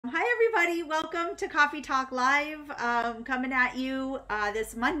Hi, everybody. Welcome to Coffee Talk Live, coming at you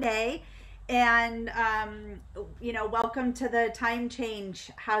this Monday. And, welcome to the time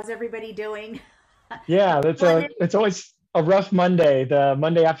change. How's everybody doing? Yeah, that's Well, a it's always a rough Monday, the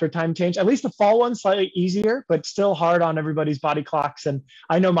Monday after time change. At least the fall one's slightly easier, but still hard on everybody's body clocks. And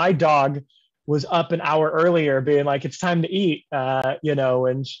I know my dog was up an hour earlier being like, it's time to eat,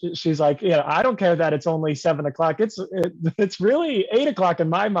 and she's like, I don't care that it's only 7 o'clock. It's really 8 o'clock in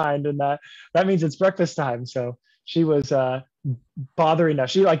my mind. And that means it's breakfast time. So she was bothering us.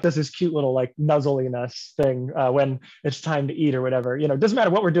 She like does this cute little like nuzzling us thing when it's time to eat or whatever. It doesn't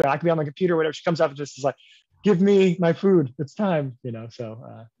matter what we're doing. I could be on the computer or whatever. She comes up and just is like, give me my food. It's time, So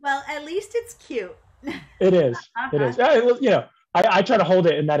at least it's cute. it is. It Uh-huh. is. I try to hold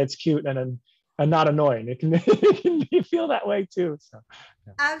it in that it's cute and not annoying. It can, it can feel that way too. So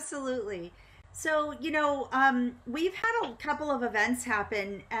yeah. Absolutely. So, we've had a couple of events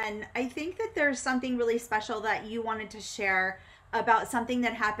happen, and I think that there's something really special that you wanted to share about something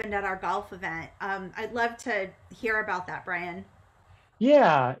that happened at our golf event. I'd love to hear about that, Brian.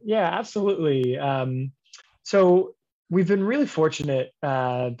 Yeah, absolutely. So we've been really fortunate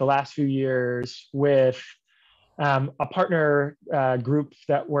the last few years with a partner group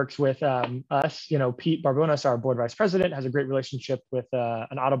that works with us. Pete Barbonas, our board vice president, has a great relationship with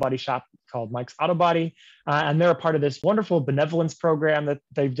an auto body shop called Mike's Auto Body. And they're a part of this wonderful benevolence program that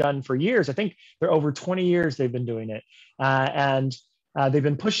they've done for years. I think they're over 20 years they've been doing it. And they've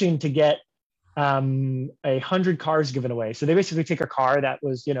been pushing to get 100 cars given away. So they basically take a car that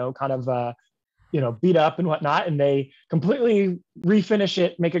was, kind of, beat up and whatnot, and they completely refinish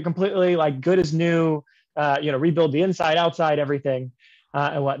it, make it completely like good as new, rebuild the inside, outside, everything,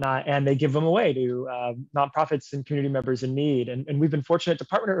 and whatnot. And they give them away to nonprofits and community members in need. And we've been fortunate to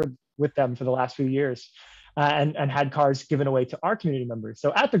partner with them for the last few years and had cars given away to our community members.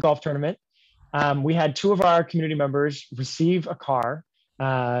 So at the golf tournament, we had two of our community members receive a car,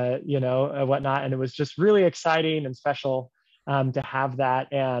 and whatnot. And it was just really exciting and special to have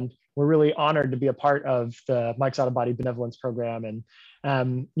that. And we're really honored to be a part of the Mike's Auto Body Benevolence Program.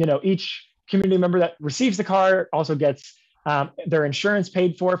 And, each community member that receives the car also gets their insurance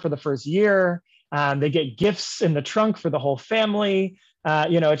paid for the first year. They get gifts in the trunk for the whole family.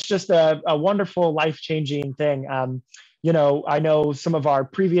 It's just a wonderful, life-changing thing. I know some of our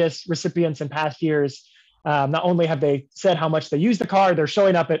previous recipients in past years, not only have they said how much they use the car, they're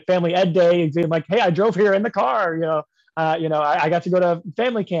showing up at Family Ed Day and being like, "Hey, I drove here in the car." I got to go to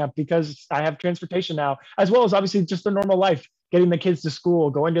family camp because I have transportation now, as well as obviously just their normal life, getting the kids to school,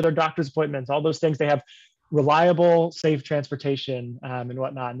 going to their doctor's appointments, all those things. They have reliable, safe transportation and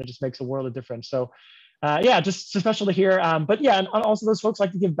whatnot, and it just makes a world of difference. So, just special to hear. But yeah, and also those folks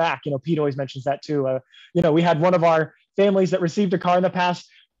like to give back. Pete always mentions that too. We had one of our families that received a car in the past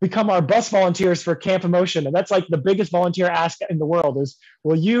become our bus volunteers for Camp Emotion. And that's like the biggest volunteer ask in the world is,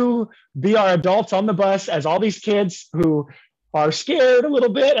 will you be our adults on the bus as all these kids who are scared a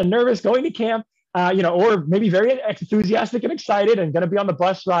little bit and nervous going to camp, or maybe very enthusiastic and excited and going to be on the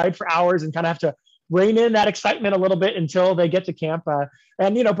bus ride for hours and kind of have to rein in that excitement a little bit until they get to camp. But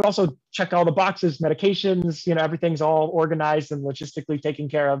also check all the boxes, medications, everything's all organized and logistically taken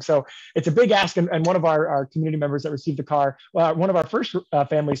care of. So it's a big ask. And one of our community members that received a car, one of our first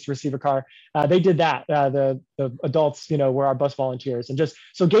families to receive a car, they did that. The adults, were our bus volunteers and just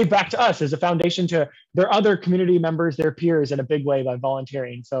so gave back to us as a foundation to their other community members, their peers in a big way by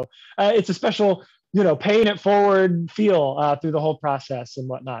volunteering. So it's a special paying it forward feel through the whole process and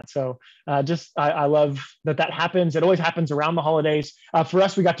whatnot. So I love that happens. It always happens around the holidays. For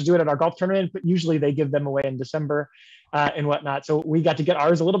us, we got to do it at our golf tournament, but usually they give them away in December and whatnot. So we got to get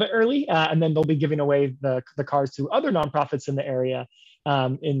ours a little bit early, and then they'll be giving away the cars to other nonprofits in the area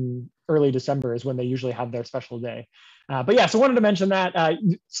in early December is when they usually have their special day. But yeah, so wanted to mention that.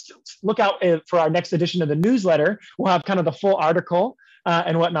 Look out for our next edition of the newsletter. We'll have kind of the full article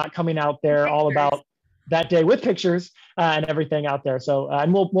and whatnot coming out there, all Pictures. about that day with pictures and everything out there. So,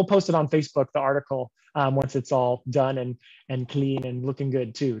 and we'll post it on Facebook, the article, once it's all done and clean and looking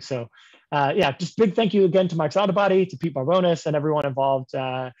good too. So, just big thank you again to Mike's Auto Body, to Pete Barbonas, and everyone involved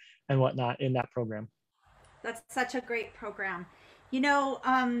and whatnot in that program. That's such a great program. You know,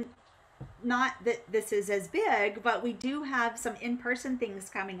 um, Not that this is as big, but we do have some in person things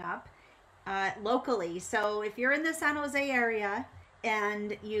coming up locally. So if you're in the San Jose area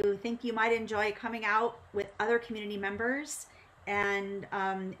and you think you might enjoy coming out with other community members and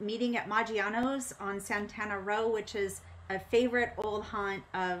meeting at Maggiano's on Santana Row, which is a favorite old haunt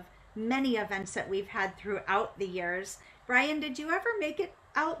of many events that we've had throughout the years. Brian, did you ever make it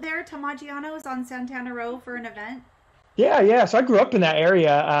out there to Maggiano's on Santana Row for an event? Yeah, yeah. So I grew up in that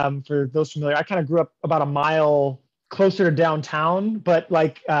area. For those familiar, I kind of grew up about a mile closer to downtown, but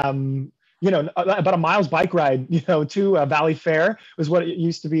like, about a mile's bike ride, to Valley Fair was what it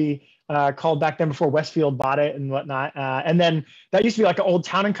used to be called back then before Westfield bought it and whatnot. And then that used to be like an old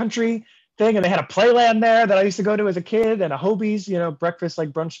town and country thing, and they had a playland there that I used to go to as a kid, and a Hobie's, breakfast like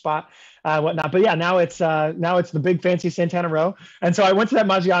brunch spot, whatnot. But yeah, now it's the big fancy Santana Row, and so I went to that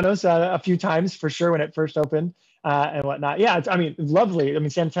Maggiano's a few times for sure when it first opened and whatnot. Yeah, I mean, lovely. I mean,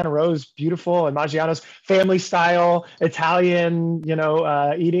 Santana Row is beautiful, and Maggiano's family style Italian,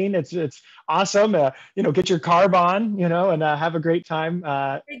 eating. It's awesome. Get your carb on, and have a great time. Big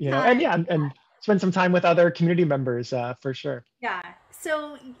time. And yeah, and spend some time with other community members for sure. Yeah.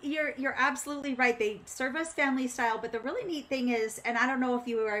 So you're absolutely right. They serve us family style, but the really neat thing is, and I don't know if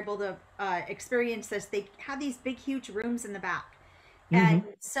you were able to experience this, they have these big, huge rooms in the back, and Hmm.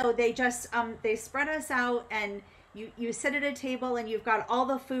 so they just they spread us out, and you sit at a table, and you've got all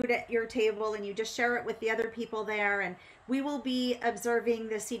the food at your table, and you just share it with the other people there, and we will be observing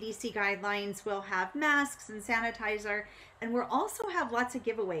the CDC guidelines. We'll have masks and sanitizer, and we'll also have lots of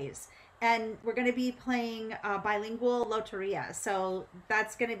giveaways, and we're going to be playing bilingual loteria. So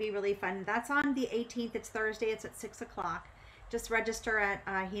that's going to be really fun. That's on the 18th. It's Thursday. It's at 6 o'clock. Just register at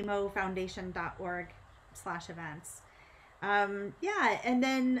hemofoundation.org/events. Yeah, and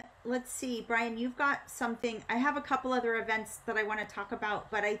then let's see, Brian, you've got something. I have a couple other events that I want to talk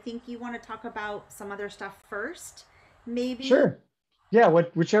about, but I think you want to talk about some other stuff first, maybe. Sure. Yeah,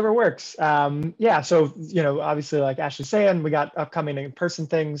 whichever works. Yeah, so obviously, like Ashley's saying, we got upcoming in-person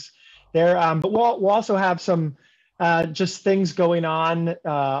things there, but we'll also have some just things going on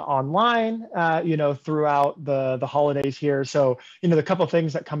online, throughout the holidays here. So, the couple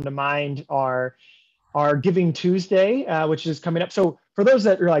things that come to mind are our Giving Tuesday, which is coming up. So for those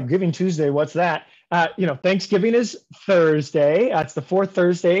that are like, Giving Tuesday, what's that? Thanksgiving is Thursday. It's the fourth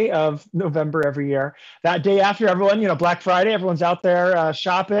Thursday of November every year. That day after, everyone, Black Friday, everyone's out there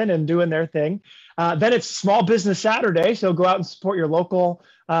shopping and doing their thing. Then it's Small Business Saturday, so go out and support your local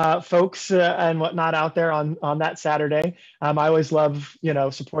folks and whatnot out there on that Saturday. I always love,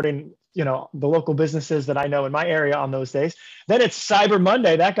 supporting, the local businesses that I know in my area on those days. Then it's Cyber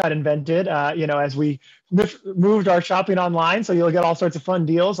Monday that got invented, as we moved our shopping online. So you'll get all sorts of fun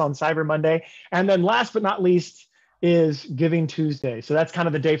deals on Cyber Monday. And then last but not least is Giving Tuesday. So that's kind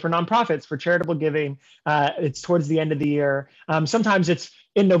of the day for nonprofits, for charitable giving. It's towards the end of the year. Sometimes it's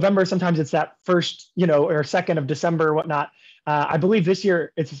in November. Sometimes it's that first, or second of December or whatnot. I believe this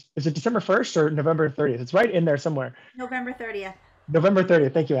year is it December 1st or November 30th? It's right in there somewhere. November 30th. November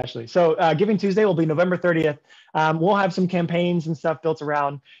 30th. Thank you, Ashley. So Giving Tuesday will be November 30th. We'll have some campaigns and stuff built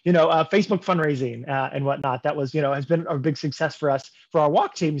around, Facebook fundraising and whatnot. That was, has been a big success for us for our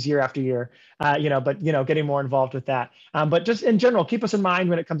walk teams year after year, but, getting more involved with that. But just in general, keep us in mind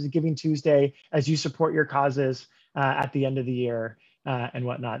when it comes to Giving Tuesday as you support your causes at the end of the year and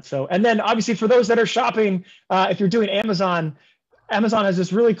whatnot. So, and then obviously for those that are shopping, if you're doing Amazon has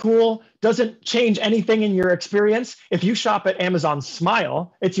this really cool, doesn't change anything in your experience. If you shop at Amazon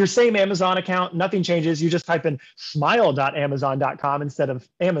Smile, it's your same Amazon account, nothing changes. You just type in smile.amazon.com instead of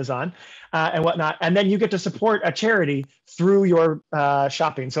Amazon and whatnot. And then you get to support a charity through your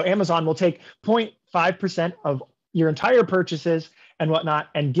shopping. So Amazon will take 0.5% of your entire purchases and whatnot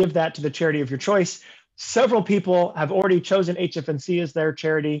and give that to the charity of your choice. Several people have already chosen HFNC as their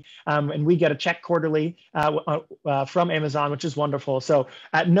charity, and we get a check quarterly from Amazon, which is wonderful. So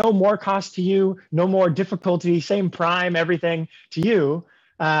at no more cost to you, no more difficulty, same prime, everything to you,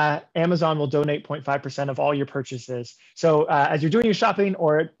 Amazon will donate 0.5% of all your purchases. So as you're doing your shopping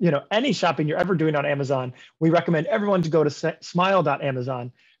or any shopping you're ever doing on Amazon, we recommend everyone to go to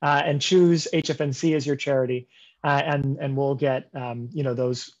smile.amazon and choose HFNC as your charity. And we'll get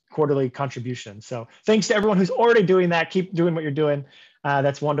those quarterly contributions. So thanks to everyone who's already doing that. Keep doing what you're doing.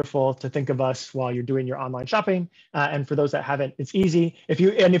 That's wonderful to think of us while you're doing your online shopping. And for those that haven't, it's easy. If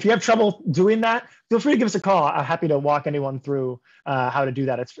you have trouble doing that, feel free to give us a call. I'm happy to walk anyone through how to do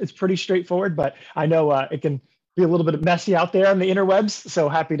that. It's pretty straightforward, but I know it can be a little bit messy out there on the interwebs. So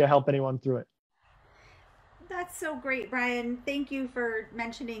happy to help anyone through it. That's so great, Brian. Thank you for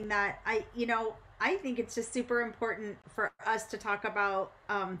mentioning that. I think it's just super important for us to talk about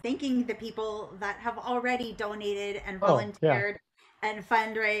thanking the people that have already donated and Oh, yeah. volunteered and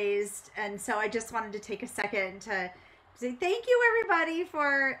fundraised. And so I just wanted to take a second to say thank you, everybody,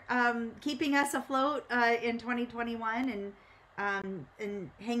 for keeping us afloat in 2021 and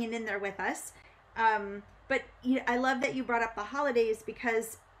hanging in there with us. But I love that you brought up the holidays,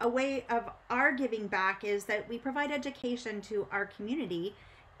 because a way of our giving back is that we provide education to our community,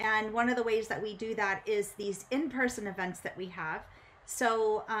 And one of the ways that we do that is these in-person events that we have.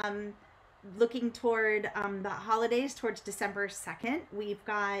 So looking toward the holidays, towards December 2nd, we've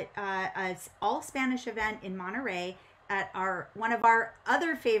got a all Spanish event in Monterey at one of our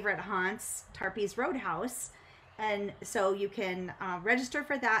other favorite haunts, Tarpey's Roadhouse. And so you can register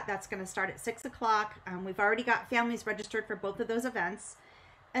for that. That's going to start at 6 o'clock. We've already got families registered for both of those events.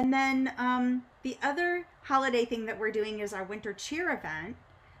 And then the other holiday thing that we're doing is our winter cheer event,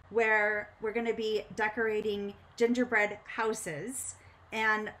 where we're going to be decorating gingerbread houses.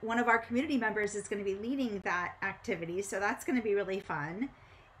 And one of our community members is going to be leading that activity. So that's going to be really fun.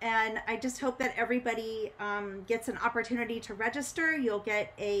 And I just hope that everybody gets an opportunity to register. You'll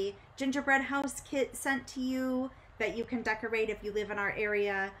get a gingerbread house kit sent to you that you can decorate if you live in our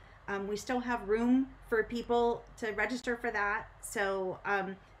area. We still have room for people to register for that. So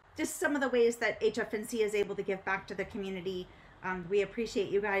just some of the ways that HFNC is able to give back to the community. We appreciate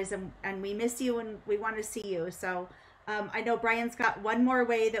you guys, and we miss you, and we want to see you. So I know Brian's got one more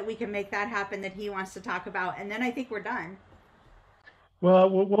way that we can make that happen that he wants to talk about, and then I think we're done.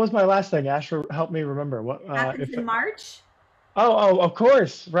 Well, what was my last thing? Ash, help me remember. What Happens in March. Oh, of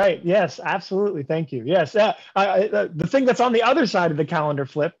course. Right. Yes, absolutely. Thank you. Yes. The thing that's on the other side of the calendar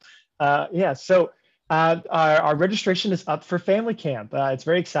flip. Yes. So our registration is up for family camp. It's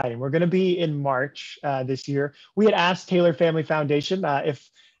very exciting. We're going to be in March this year. We had asked Taylor Family Foundation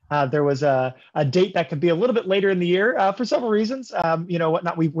if there was a date that could be a little bit later in the year for several reasons.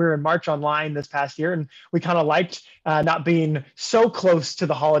 We were in March online this past year, and we kind of liked not being so close to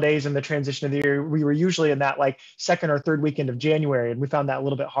the holidays and the transition of the year. We were usually in that like second or third weekend of January, and we found that a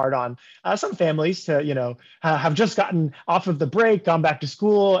little bit hard on some families to, have just gotten off of the break, gone back to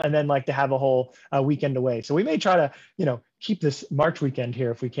school, and then like to have a whole weekend away. So we may try to, keep this March weekend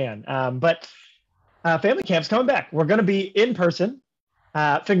here if we can. But family camp's coming back. We're going to be in person.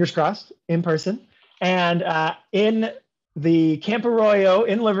 Fingers crossed, in person, and in the Camp Arroyo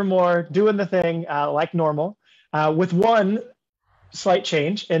in Livermore, doing the thing like normal, with one slight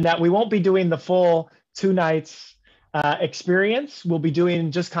change in that we won't be doing the full 2 nights experience. We'll be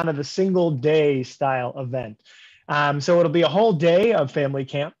doing just kind of the single day style event. So it'll be a whole day of family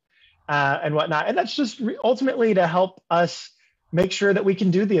camp and whatnot. And that's just ultimately to help us make sure that we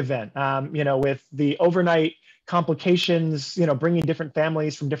can do the event, with the overnight complications, bringing different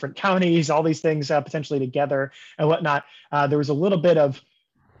families from different counties, all these things potentially together and whatnot. There was a little bit of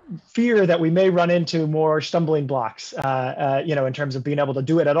fear that we may run into more stumbling blocks, in terms of being able to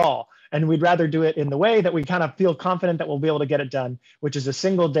do it at all. And we'd rather do it in the way that we kind of feel confident that we'll be able to get it done, which is a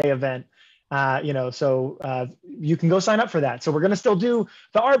single day event. So you can go sign up for that. So we're going to still do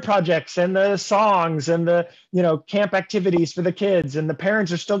the art projects and the songs and the, camp activities for the kids, and the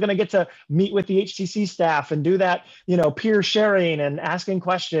parents are still going to get to meet with the HTC staff and do that, peer sharing and asking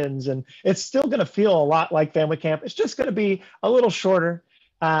questions. And it's still going to feel a lot like family camp. It's just going to be a little shorter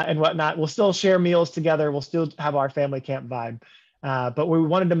and whatnot. We'll still share meals together. We'll still have our family camp vibe. But we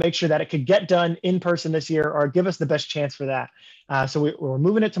wanted to make sure that it could get done in person this year, or give us the best chance for that. So we're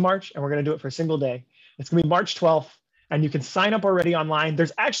moving it to March, and we're going to do it for a single day. It's going to be March 12th, and you can sign up already online.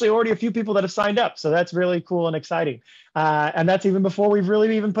 There's actually already a few people that have signed up, so that's really cool and exciting. And that's even before we've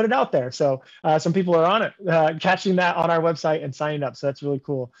really even put it out there. So some people are on it, catching that on our website and signing up. So that's really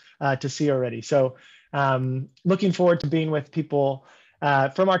cool to see already. So looking forward to being with people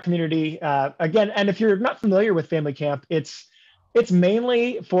from our community again. And if you're not familiar with family camp, it's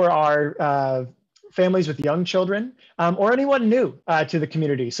mainly for our families with young children or anyone new to the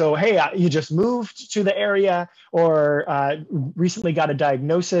community. So, hey, you just moved to the area or recently got a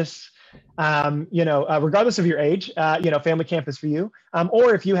diagnosis, regardless of your age, family camp is for you.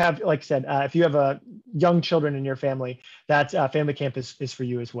 Or if you have, like I said, if you have young children in your family, that family camp is for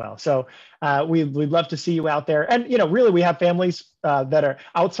you as well. So we'd love to see you out there. And, really we have families that are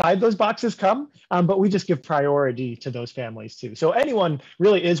outside those boxes come, but we just give priority to those families too. So anyone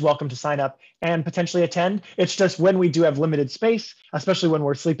really is welcome to sign up and potentially attend. It's just when we do have limited space, especially when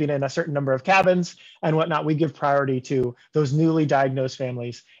we're sleeping in a certain number of cabins and whatnot, we give priority to those newly diagnosed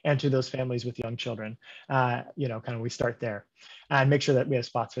families and to those families with young children. We start there and make sure that we have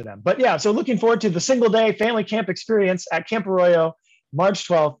spots for them. But yeah, so looking forward to the single day family camp experience at Camp Arroyo, March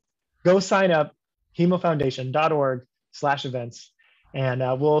 12th. Go sign up, hemofoundation.org/events. And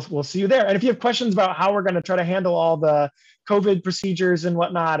we'll see you there. And if you have questions about how we're going to try to handle all the COVID procedures and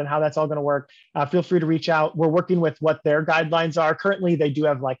whatnot and how that's all going to work, feel free to reach out. We're working with what their guidelines are. Currently, they do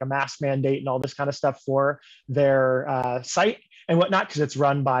have like a mask mandate and all this kind of stuff for their site. and whatnot, because it's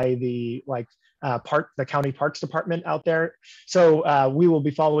run by the the county parks department out there. So we will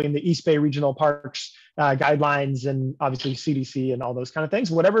be following the East Bay Regional Parks guidelines, and obviously CDC and all those kind of things.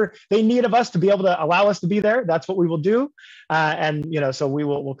 Whatever they need of us to be able to allow us to be there, that's what we will do. And so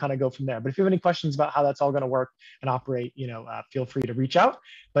we'll kind of go from there. But if you have any questions about how that's all going to work and operate, feel free to reach out.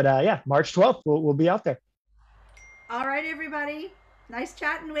 But yeah, March 12th, we'll be out there. All right, everybody. Nice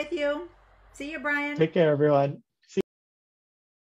chatting with you. See you, Brian. Take care, everyone.